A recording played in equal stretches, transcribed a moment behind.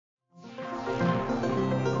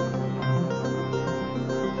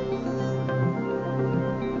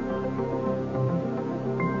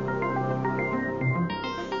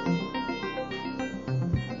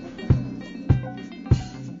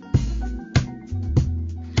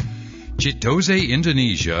Chitose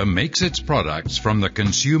Indonesia makes its products from the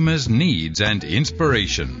consumer's needs and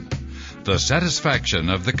inspiration. The satisfaction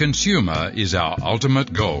of the consumer is our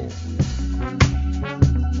ultimate goal.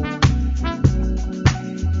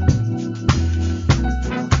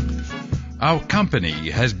 Our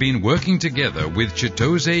company has been working together with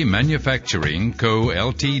Chitose Manufacturing Co.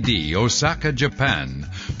 Ltd. Osaka, Japan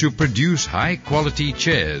to produce high-quality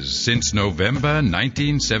chairs since November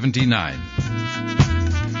 1979.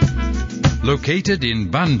 Located in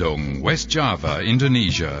Bandung, West Java,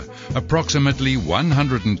 Indonesia, approximately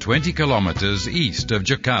 120 kilometers east of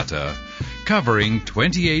Jakarta, covering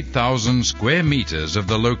 28,000 square meters of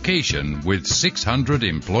the location with 600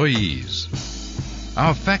 employees.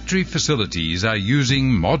 Our factory facilities are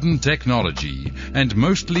using modern technology and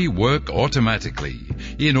mostly work automatically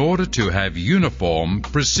in order to have uniform,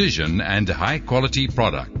 precision and high-quality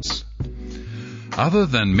products. Other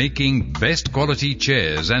than making best quality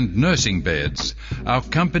chairs and nursing beds, our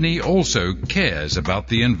company also cares about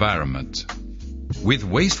the environment. With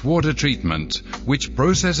wastewater treatment, which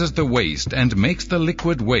processes the waste and makes the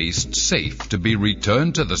liquid waste safe to be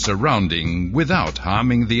returned to the surrounding without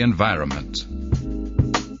harming the environment.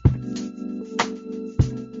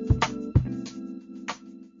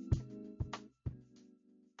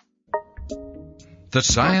 The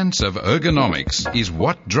science of ergonomics is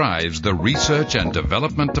what drives the research and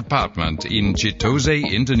development department in Chitose,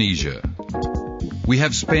 Indonesia. We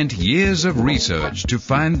have spent years of research to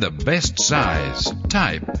find the best size,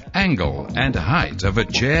 type, angle, and height of a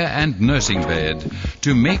chair and nursing bed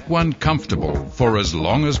to make one comfortable for as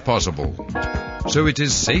long as possible. So it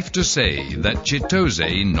is safe to say that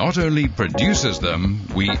Chitose not only produces them,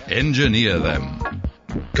 we engineer them.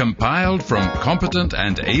 Compiled from competent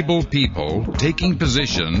and able people taking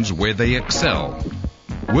positions where they excel.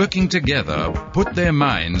 Working together, put their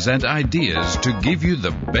minds and ideas to give you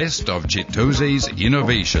the best of Chitose's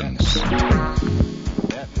innovations.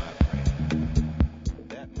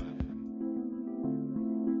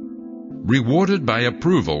 Rewarded by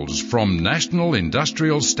approvals from National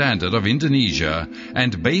Industrial Standard of Indonesia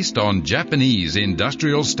and based on Japanese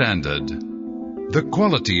Industrial Standard, the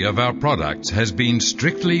quality of our products has been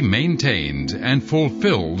strictly maintained and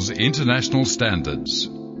fulfills international standards.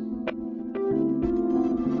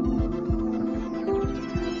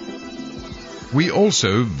 We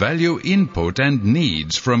also value input and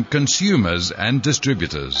needs from consumers and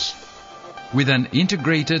distributors. With an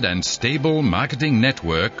integrated and stable marketing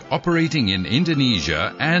network operating in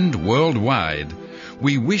Indonesia and worldwide,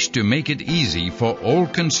 we wish to make it easy for all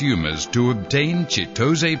consumers to obtain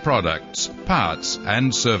Chitose products, parts,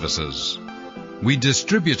 and services. We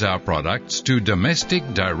distribute our products to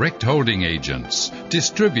domestic direct holding agents,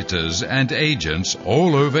 distributors, and agents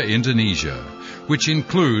all over Indonesia, which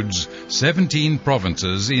includes 17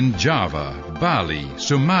 provinces in Java, Bali,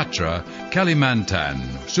 Sumatra, Kalimantan,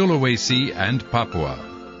 Sulawesi, and Papua.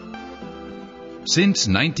 Since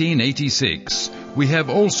 1986, we have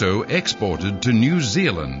also exported to New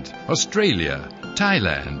Zealand, Australia,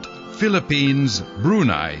 Thailand, Philippines,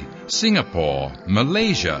 Brunei, Singapore,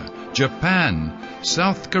 Malaysia, Japan,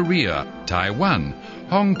 South Korea, Taiwan,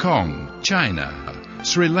 Hong Kong, China,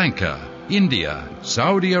 Sri Lanka, India,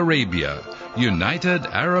 Saudi Arabia, United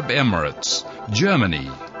Arab Emirates, Germany,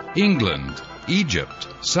 England, Egypt,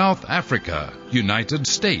 South Africa, United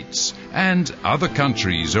States, and other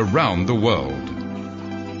countries around the world.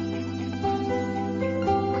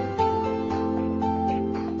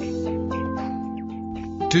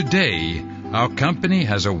 Today, our company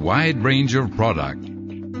has a wide range of products,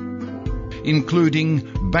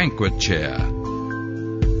 including banquet chair,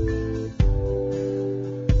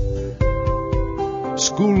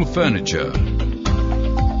 school furniture,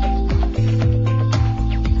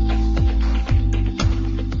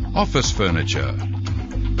 office furniture,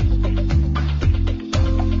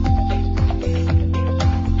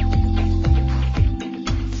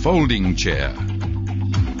 folding chair,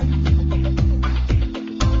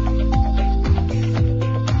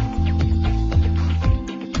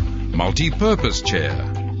 multi-purpose chair,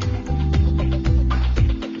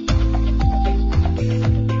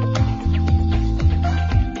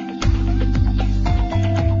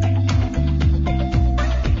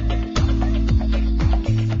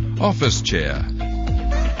 office chair,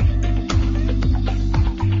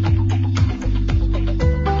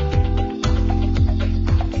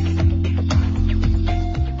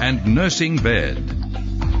 and nursing bed.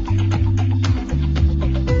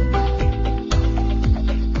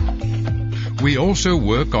 We also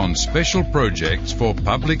work on special projects for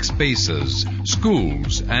public spaces,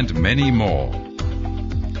 schools, and many more.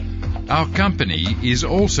 Our company is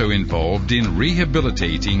also involved in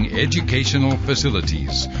rehabilitating educational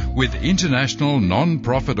facilities with international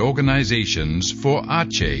non-profit organizations for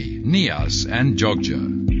Aceh, Nias and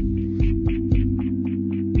Jogja.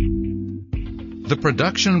 The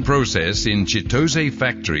production process in Chitose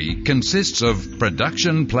factory consists of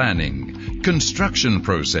production planning, construction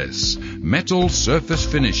process, metal surface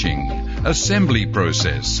finishing, assembly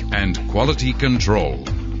process, and quality control.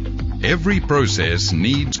 Every process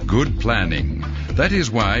needs good planning. That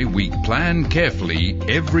is why we plan carefully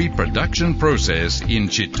every production process in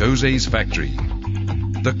Chitose's factory.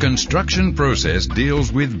 The construction process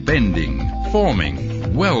deals with bending,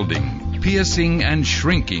 forming, welding, piercing and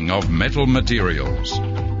shrinking of metal materials.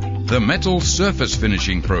 The metal surface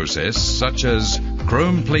finishing process, such as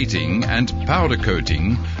chrome plating and powder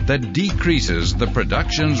coating, that decreases the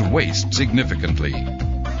production's waste significantly.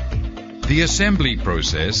 The assembly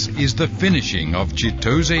process is the finishing of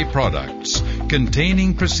Chitose products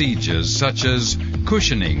containing procedures such as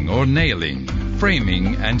cushioning or nailing,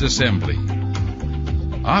 framing and assembly.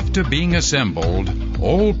 After being assembled,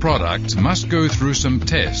 all products must go through some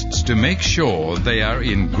tests to make sure they are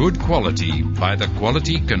in good quality by the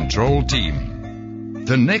quality control team.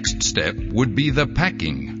 The next step would be the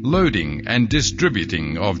packing, loading and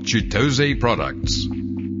distributing of Chitose products.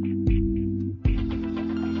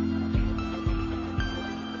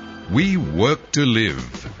 We work to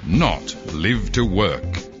live, not live to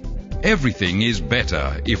work. Everything is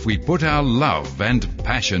better if we put our love and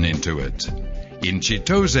passion into it. In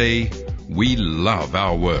Chitose, we love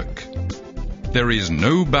our work. There is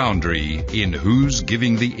no boundary in who's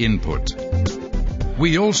giving the input.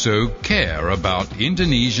 We also care about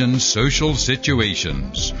Indonesian social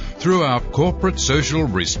situations. Through our corporate social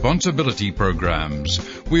responsibility programs,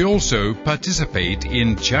 we also participate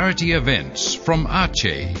in charity events from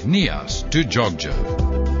Aceh, Nias to Jogja.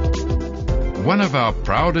 One of our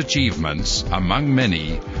proud achievements, among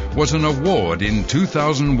many, was an award in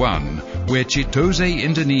 2001 where Chitose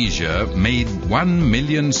Indonesia made 1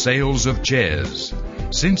 million sales of chairs.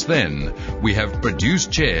 Since then, we have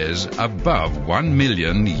produced chairs above 1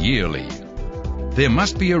 million yearly. There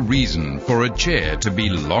must be a reason for a chair to be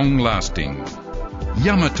long-lasting.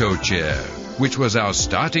 Yamato chair, which was our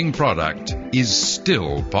starting product, is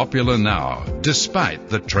still popular now, despite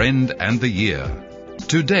the trend and the year.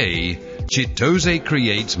 Today, Chitose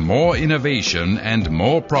creates more innovation and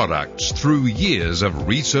more products through years of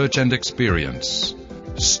research and experience.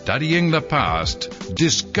 Studying the past,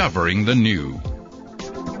 discovering the new.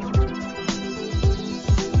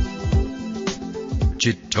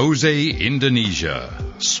 Chitose Indonesia,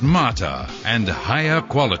 smarter and higher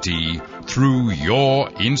quality through your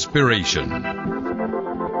inspiration.